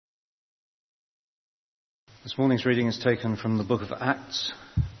This morning's reading is taken from the book of Acts,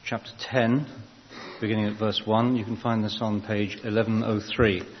 chapter 10, beginning at verse 1. You can find this on page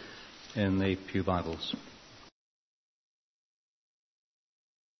 1103 in the Pew Bibles.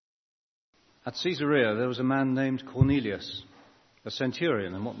 At Caesarea there was a man named Cornelius, a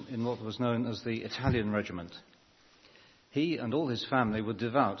centurion in what was known as the Italian regiment. He and all his family were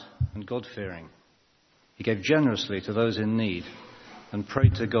devout and God-fearing. He gave generously to those in need and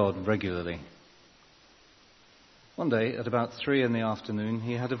prayed to God regularly. One day, at about 3 p.m,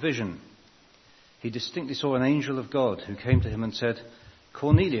 he had a vision. He distinctly saw an angel of God who came to him and said,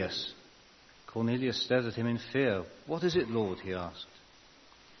 "Cornelius." Cornelius stared at him in fear. "What is it, Lord?" he asked.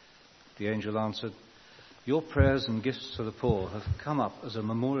 The angel answered, "Your prayers and gifts to the poor have come up as a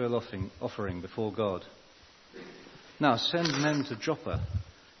memorial offering before God. Now send men to Joppa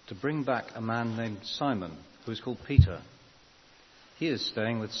to bring back a man named Simon, who is called Peter. He is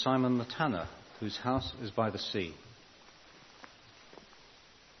staying with Simon the tanner, whose house is by the sea."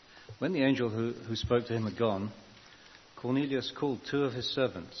 When the angel who spoke to him had gone, Cornelius called 2 of his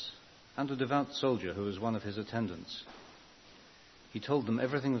servants and a devout soldier who was one of his attendants. He told them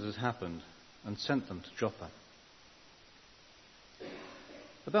everything that had happened and sent them to Joppa.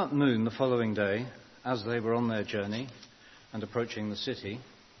 About noon the following day, as they were on their journey and approaching the city,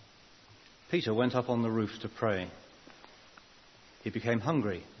 Peter went up on the roof to pray. He became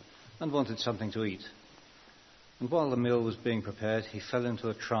hungry and wanted something to eat. And while the meal was being prepared, he fell into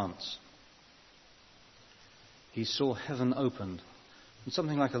a trance. He saw heaven opened and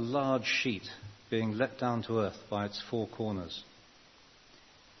something like a large sheet being let down to earth by its 4 corners.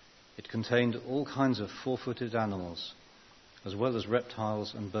 It contained all kinds of 4-footed animals, as well as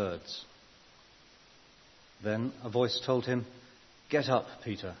reptiles and birds. Then a voice told him, "Get up,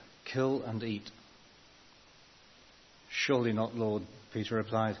 Peter, kill and eat." "Surely not, Lord," Peter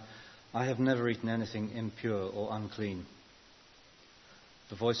replied. "I have never eaten anything impure or unclean."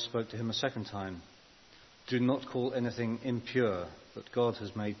 The voice spoke to him a second time. "Do not call anything impure that God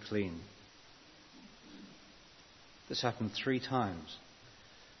has made clean." This happened 3 times,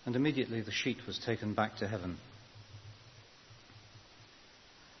 and immediately the sheet was taken back to heaven.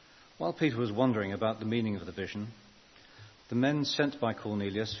 While Peter was wondering about the meaning of the vision, the men sent by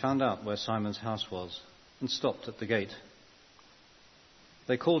Cornelius found out where Simon's house was and stopped at the gate.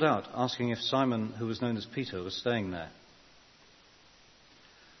 They called out, asking if Simon, who was known as Peter, was staying there.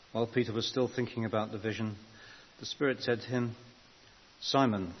 While Peter was still thinking about the vision, the Spirit said to him,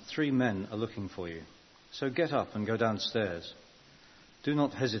 "Simon, 3 men are looking for you, so get up and go downstairs. Do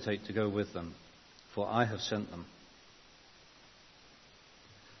not hesitate to go with them, for I have sent them."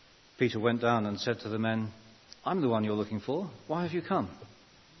 Peter went down and said to the men, "I'm the one you're looking for. Why have you come?"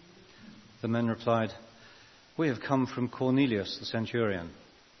 The men replied, "We have come from Cornelius the centurion.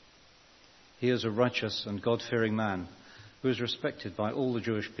 He is a righteous and God-fearing man who is respected by all the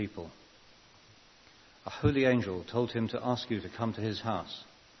Jewish people. A holy angel told him to ask you to come to his house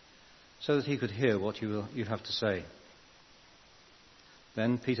so that he could hear what you have to say."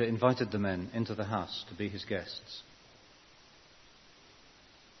 Then Peter invited the men into the house to be his guests.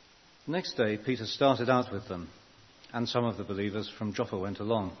 The next day Peter started out with them, and some of the believers from Joppa went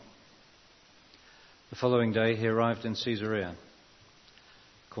along. The following day he arrived in Caesarea.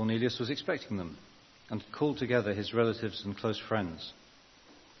 Cornelius was expecting them and had called together his relatives and close friends.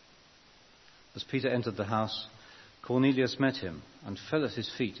 As Peter entered the house, Cornelius met him and fell at his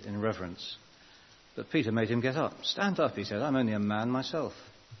feet in reverence. But Peter made him get up. "Stand up," he said. "I'm only a man myself."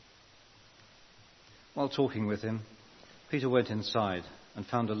 While talking with him, Peter went inside and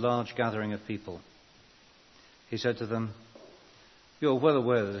found a large gathering of people. He said to them, "You are well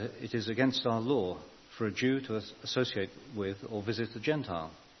aware that it is against our law for a Jew to associate with or visit a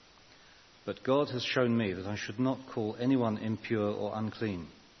Gentile. But God has shown me that I should not call anyone impure or unclean.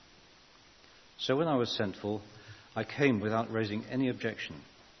 So when I was sent for, I came without raising any objection.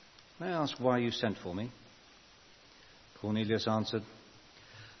 May I ask why you sent for me?" Cornelius answered,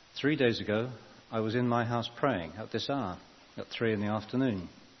 3 days ago I was in my house praying at this hour, at 3 p.m.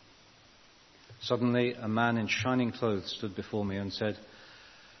 Suddenly a man in shining clothes stood before me and said,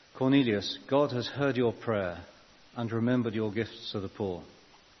 'Cornelius, God has heard your prayer and remembered your gifts to the poor.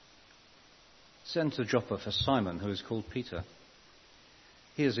 Send to Joppa for Simon, who is called Peter.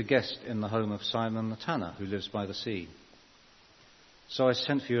 He is a guest in the home of Simon the tanner, who lives by the sea.' So I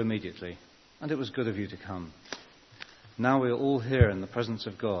sent for you immediately, and it was good of you to come. Now we are all here in the presence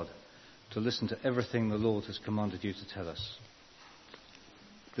of God to listen to everything the Lord has commanded you to tell us."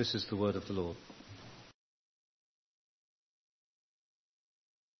 This is the word of the Lord.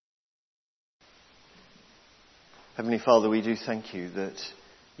 Heavenly Father, we do thank you that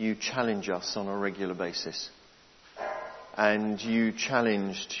you challenge us on a regular basis. And you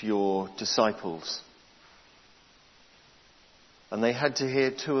challenged your disciples. And they had to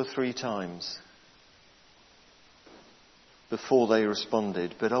hear 2 or 3 times before they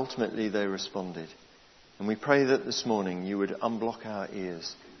responded. But ultimately they responded. And we pray that this morning you would unblock our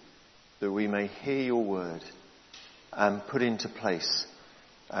ears, that we may hear your word and put into place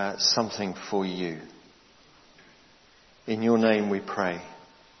something for you. In your name we pray.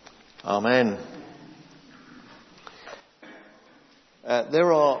 Amen.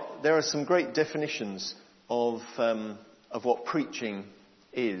 There are some great definitions of what preaching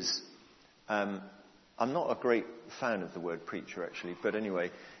is. I'm not a great fan of the word preacher, actually, but anyway,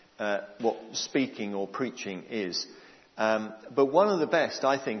 what speaking or preaching is. But one of the best,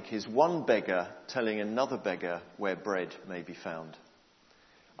 I think, is one beggar telling another beggar where bread may be found.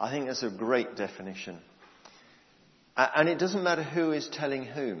 I think that's a great definition. And it doesn't matter who is telling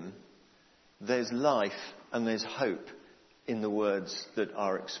whom. There's life and there's hope in the words that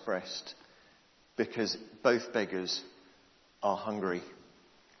are expressed, because both beggars are hungry.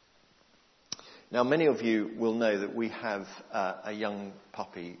 Now, many of you will know that we have a young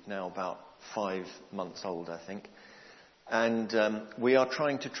puppy now about 5 months old, I think. And we are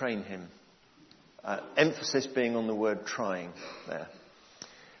trying to train him. Emphasis being on the word trying there.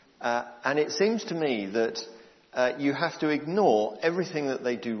 And it seems to me that you have to ignore everything that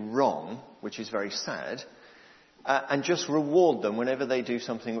they do wrong, which is very sad, and just reward them whenever they do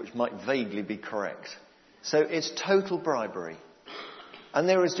something which might vaguely be correct. So it's total bribery. And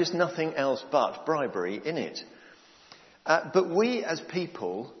there is just nothing else but bribery in it. But we as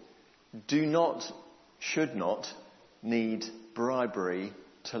people should not need bribery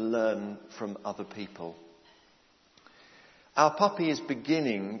to learn from other people. Our puppy is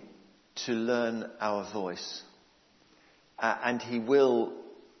beginning to learn our voice. And he will,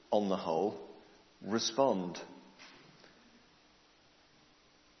 on the whole, respond.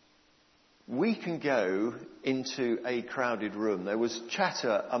 We can go into a crowded room. There was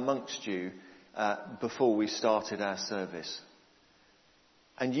chatter amongst you before we started our service.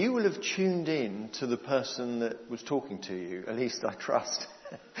 And you will have tuned in to the person that was talking to you. At least I trust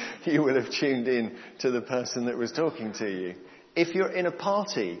you will have tuned in to the person that was talking to you. If you're in a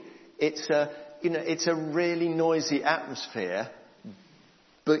party, it's a really noisy atmosphere,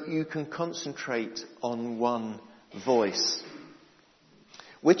 but you can concentrate on one voice.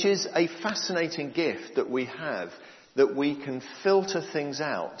 Which is a fascinating gift that we have, that we can filter things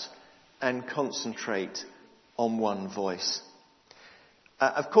out and concentrate on one voice.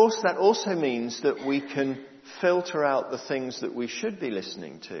 Of course, that also means that we can filter out the things that we should be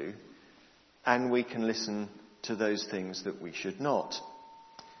listening to, and we can listen to those things that we should not.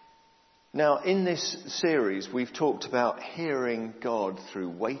 Now, in this series, we've talked about hearing God through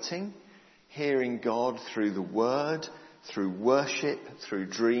waiting, hearing God through the Word, through worship, through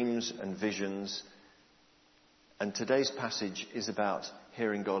dreams and visions. And today's passage is about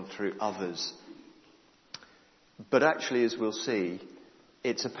hearing God through others. But actually, as we'll see,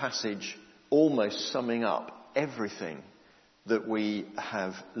 it's a passage almost summing up everything that we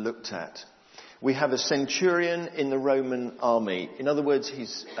have looked at. We have a centurion in the Roman army. In other words,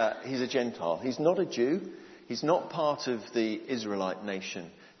 he's a Gentile. He's not a Jew. He's not part of the Israelite nation.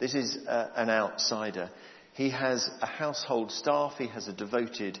 This is an outsider. He has a household staff. He has a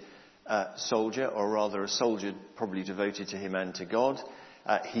devoted soldier, or rather a soldier probably devoted to him and to God.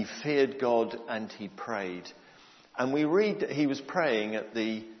 He feared God and he prayed. And we read that he was praying at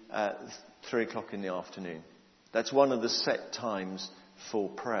the 3 o'clock in the afternoon. That's one of the set times for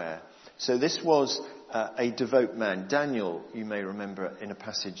prayer. So this was a devout man. Daniel, you may remember in a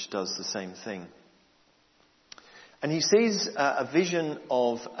passage, does the same thing. And he sees a vision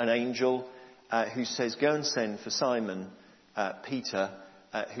of an angel who says, go and send for Simon Peter,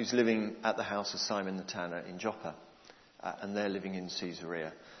 who's living at the house of Simon the tanner in Joppa. And they're living in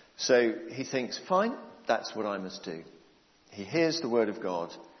Caesarea. So he thinks, fine, that's what I must do. He hears the word of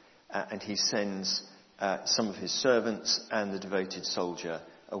God and he sends some of his servants and the devoted soldier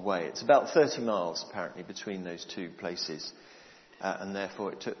away. It's about 30 miles, apparently, between those two places. And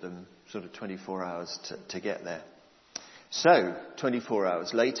therefore it took them sort of 24 hours to get there. So, 24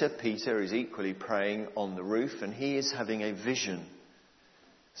 hours later, Peter is equally praying on the roof, and he is having a vision.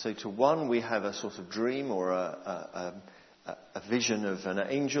 So to one, we have a sort of dream or a vision of an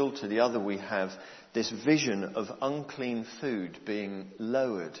angel. To the other, we have this vision of unclean food being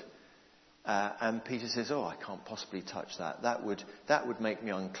lowered. And Peter says, I can't possibly touch that. That would make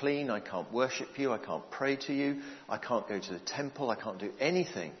me unclean. I can't worship you. I can't pray to you. I can't go to the temple. I can't do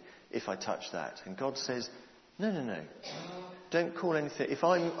anything if I touch that. And God says, no. Don't call anything. If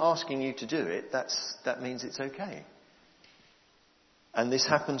I'm asking you to do it, that means it's okay. And this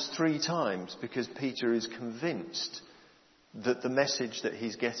happens 3 times because Peter is convinced that the message that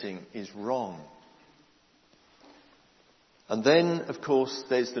he's getting is wrong. And then, of course,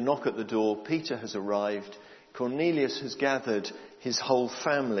 there's the knock at the door. Peter has arrived. Cornelius has gathered his whole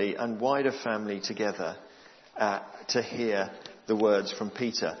family and wider family together to hear the words from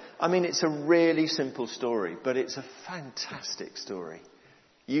Peter. I mean, it's a really simple story, but it's a fantastic story.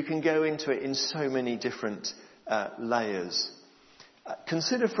 You can go into it in so many different layers.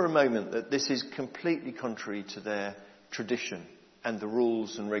 Consider for a moment that this is completely contrary to their tradition and the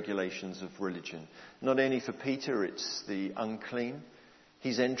rules and regulations of religion. Not only for Peter, it's the unclean.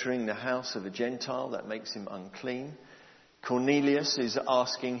 He's entering the house of a Gentile. That makes him unclean. Cornelius is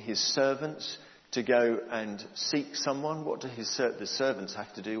asking his servants to go and seek someone. What do the servants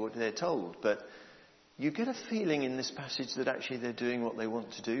have to do? What they're told? But you get a feeling in this passage that actually they're doing what they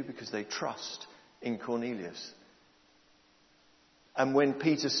want to do because they trust in Cornelius. And when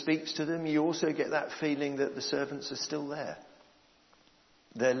Peter speaks to them, you also get that feeling that the servants are still there.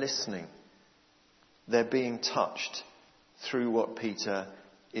 They're listening. They're being touched through what Peter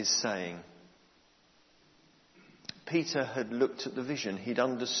is saying. Peter had looked at the vision. He'd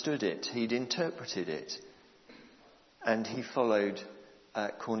understood it. He'd interpreted it. And he followed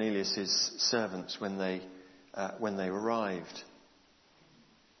Cornelius' servants when they arrived.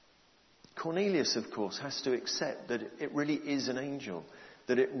 Cornelius, of course, has to accept that it really is an angel,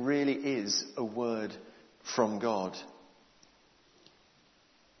 that it really is a word from God.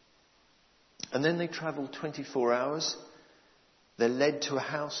 And then they travel 24 hours. They're led to a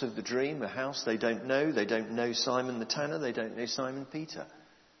house of the dream, a house they don't know. They don't know Simon the tanner. They don't know Simon Peter.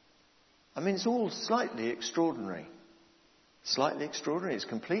 I mean, it's all slightly extraordinary. Slightly extraordinary. It's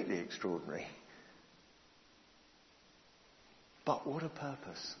completely extraordinary. But what a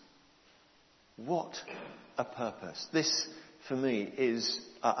purpose. What a purpose. This, for me, is...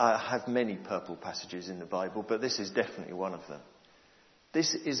 I have many purple passages in the Bible, but this is definitely one of them.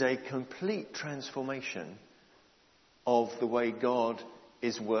 This is a complete transformation of the way God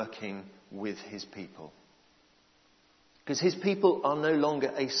is working with his people. Because his people are no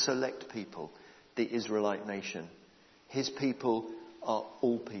longer a select people, the Israelite nation. His people are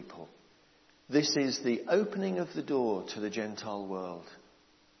all people. This is the opening of the door to the Gentile world.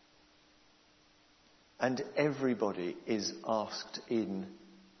 And everybody is asked in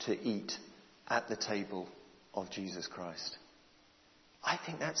to eat at the table of Jesus Christ. I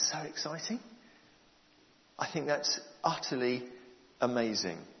think that's so exciting. I think that's utterly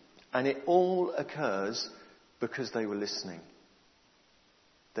amazing. And it all occurs because they were listening.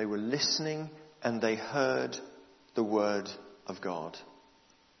 They were listening and they heard the word of God.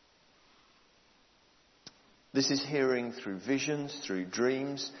 This is hearing through visions, through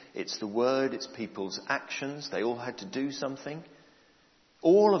dreams. It's the word, it's people's actions. They all had to do something.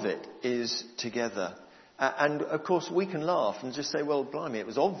 All of it is together. And of course we can laugh and just say, well, blimey, it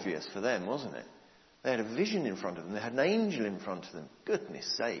was obvious for them, wasn't it? They had a vision in front of them. They had an angel in front of them. Goodness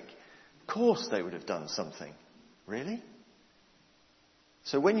sake. Of course they would have done something. Really?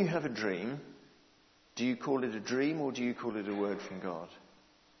 So when you have a dream, do you call it a dream or do you call it a word from God?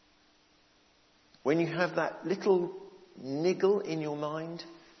 When you have that little niggle in your mind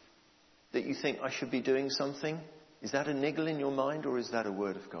that you think, I should be doing something, is that a niggle in your mind or is that a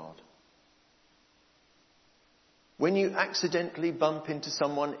word of God? When you accidentally bump into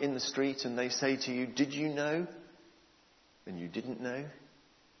someone in the street and they say to you, did you know? And you didn't know.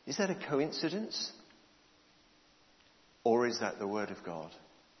 Is that a coincidence? Or is that the word of God?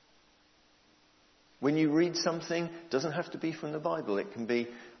 When you read something, it doesn't have to be from the Bible. It can be,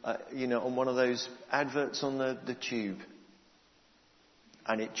 on one of those adverts on the tube.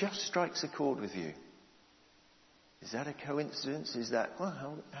 And it just strikes a chord with you. Is that a coincidence? Is that,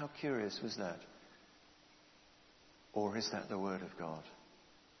 well, how curious was that? Or is that the word of God?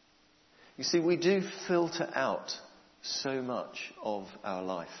 You see, we do filter out so much of our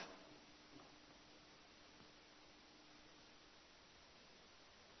life.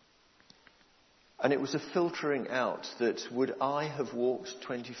 And it was a filtering out that would I have walked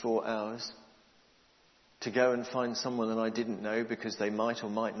 24 hours to go and find someone that I didn't know because they might or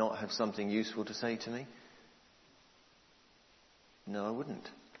might not have something useful to say to me? No, I wouldn't.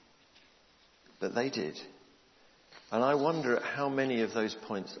 But they did. And I wonder at how many of those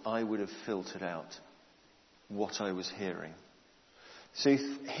points I would have filtered out what I was hearing. So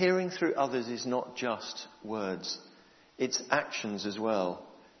hearing through others is not just words. It's actions as well.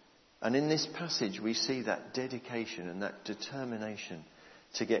 And in this passage we see that dedication and that determination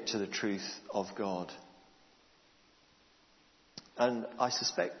to get to the truth of God. And I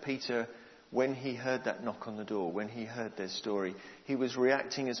suspect Peter, when he heard that knock on the door, when he heard their story, he was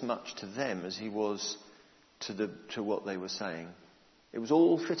reacting as much to them as he was to what they were saying. It was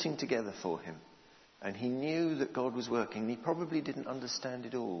all fitting together for him. And he knew that God was working. He probably didn't understand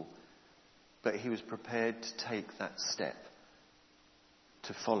it all, but he was prepared to take that step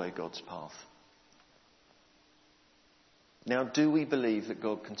to follow God's path. Now, do we believe that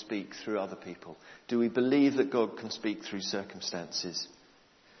God can speak through other people? Do we believe that God can speak through circumstances?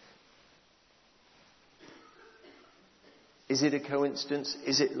 Is it a coincidence?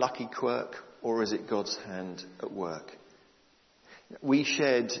 Is it lucky quirk? Or is it God's hand at work? We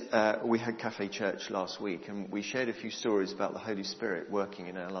had Cafe Church last week, and we shared a few stories about the Holy Spirit working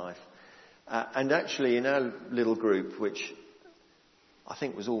in our life. And actually in our little group, which I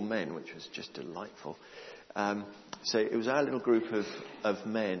think was all men, which was just delightful. So it was our little group of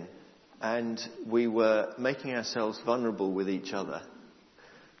men, and we were making ourselves vulnerable with each other.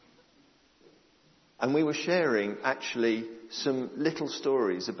 And we were sharing actually some little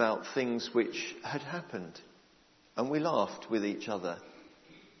stories about things which had happened. And we laughed with each other.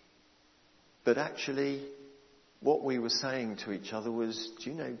 But actually, what we were saying to each other was, do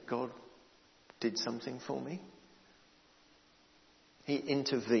you know, God did something for me? He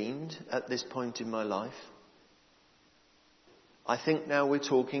intervened at this point in my life. I think now we're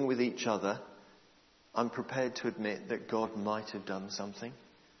talking with each other, I'm prepared to admit that God might have done something.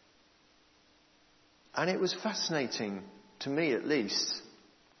 And it was fascinating, to me at least,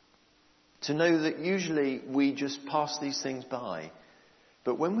 to know that usually we just pass these things by.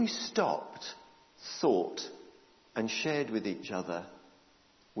 But when we stopped, thought, and shared with each other,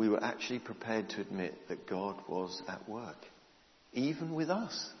 we were actually prepared to admit that God was at work, even with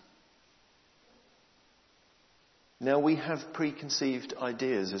us. Now, we have preconceived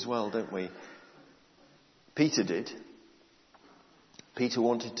ideas as well, don't we? Peter did. Peter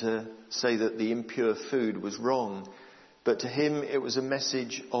wanted to say that the impure food was wrong, but to him it was a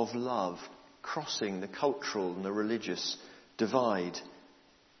message of love, crossing the cultural and the religious divide.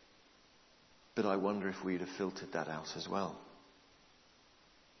 But I wonder if we'd have filtered that out as well.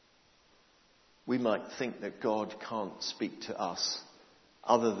 We might think that God can't speak to us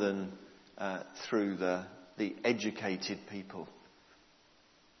other than through the educated people.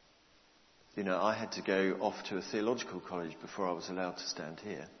 You know, I had to go off to a theological college before I was allowed to stand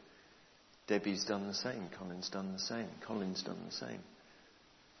here. Debbie's done the same. Colin's done the same. Colin's done the same.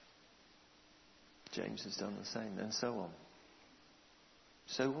 James has done the same, and so on.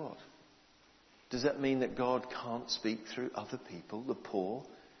 So what? Does that mean that God can't speak through other people, the poor,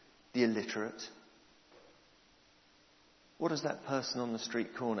 the illiterate? What does that person on the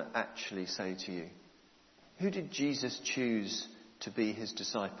street corner actually say to you? Who did Jesus choose to be his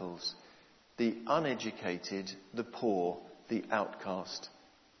disciples? The uneducated, the poor, the outcast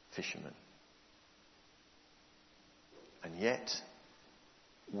fishermen. And yet,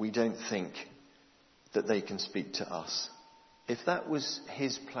 we don't think that they can speak to us. If that was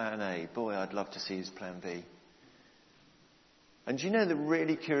his plan A, boy, I'd love to see his plan B. And do you know the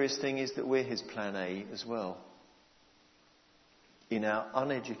really curious thing is that we're his plan A as well? In our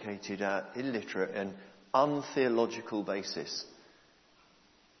uneducated, our illiterate and untheological basis.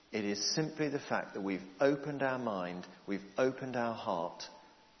 It is simply the fact that we've opened our mind, we've opened our heart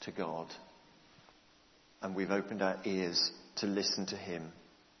to God, and we've opened our ears to listen to him.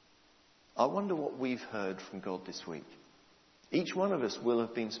 I wonder what we've heard from God this week. Each one of us will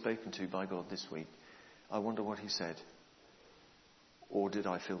have been spoken to by God this week. I wonder what he said. Or did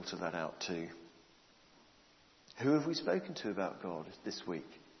I filter that out too? Who have we spoken to about God this week?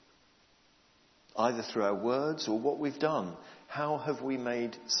 Either through our words or what we've done. How have we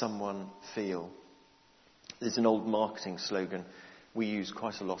made someone feel? There's an old marketing slogan we use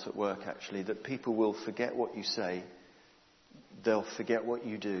quite a lot at work actually, that people will forget what you say, they'll forget what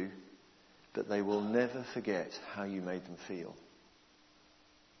you do, but they will never forget how you made them feel.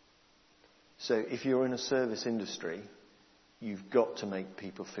 So if you're in a service industry, you've got to make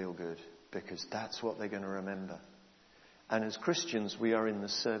people feel good, because that's what they're going to remember. And as Christians, we are in the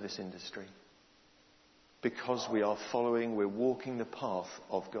service industry. Because we are we're walking the path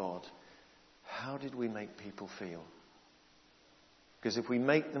of God. How did we make people feel? Because if we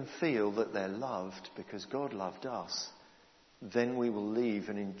make them feel that they're loved because God loved us, then we will leave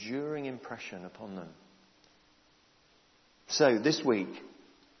an enduring impression upon them. So this week,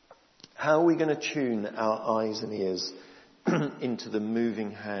 how are we going to tune our eyes and ears into the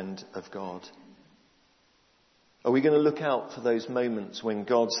moving hand of God? Are we going to look out for those moments when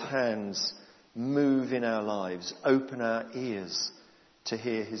God's hands move in our lives, open our ears to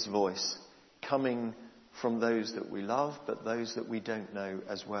hear his voice, coming from those that we love, but those that we don't know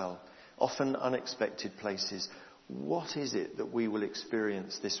as well. Often unexpected places. What is it that we will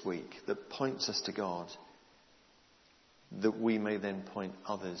experience this week that points us to God, that we may then point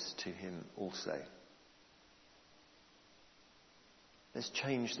others to him also? Let's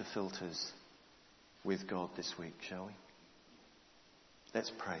change the filters with God this week, shall we?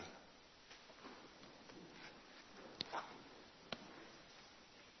 Let's pray.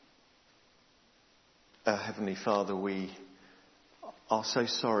 Our Heavenly Father, we are so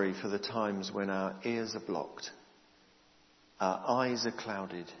sorry for the times when our ears are blocked, our eyes are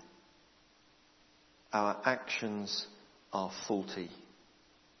clouded, our actions are faulty,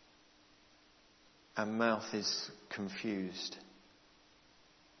 our mouth is confused.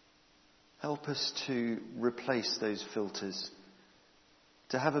 Help us to replace those filters,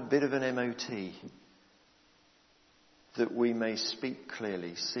 to have a bit of an MOT, that we may speak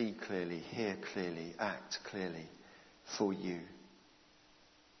clearly, see clearly, hear clearly, act clearly for you.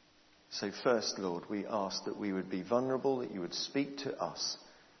 So first, Lord, we ask that we would be vulnerable, that you would speak to us,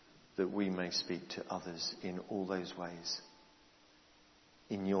 that we may speak to others in all those ways.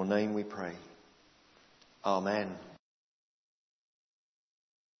 In your name we pray. Amen.